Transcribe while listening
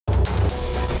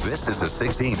This is a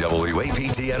 16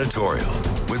 WAPT editorial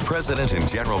with President and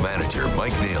General Manager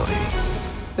Mike Neely.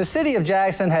 The city of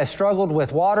Jackson has struggled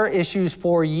with water issues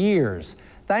for years.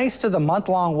 Thanks to the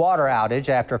month-long water outage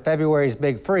after February's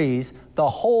big freeze, the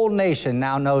whole nation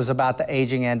now knows about the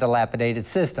aging and dilapidated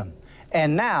system.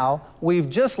 And now we've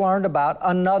just learned about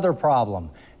another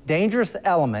problem: dangerous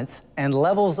elements and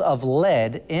levels of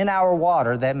lead in our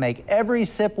water that make every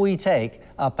sip we take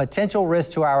a potential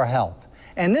risk to our health.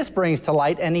 And this brings to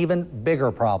light an even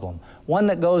bigger problem, one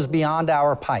that goes beyond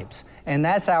our pipes, and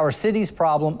that's our city's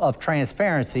problem of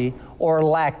transparency or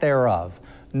lack thereof.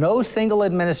 No single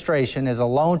administration is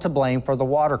alone to blame for the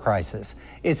water crisis.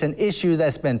 It's an issue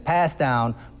that's been passed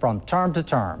down from term to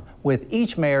term, with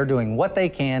each mayor doing what they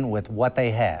can with what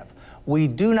they have. We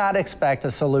do not expect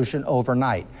a solution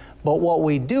overnight, but what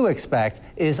we do expect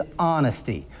is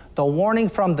honesty. The warning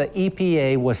from the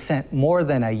EPA was sent more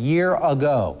than a year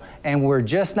ago, and we're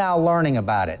just now learning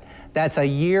about it. That's a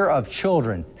year of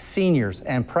children, seniors,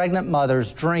 and pregnant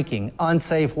mothers drinking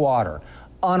unsafe water,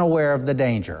 unaware of the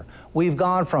danger. We've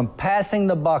gone from passing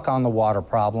the buck on the water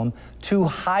problem to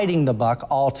hiding the buck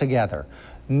altogether.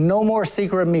 No more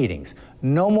secret meetings,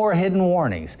 no more hidden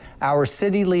warnings. Our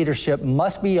city leadership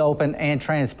must be open and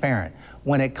transparent.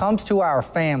 When it comes to our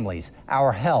families,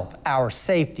 our health, our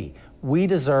safety, we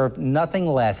deserve nothing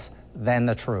less than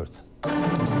the truth.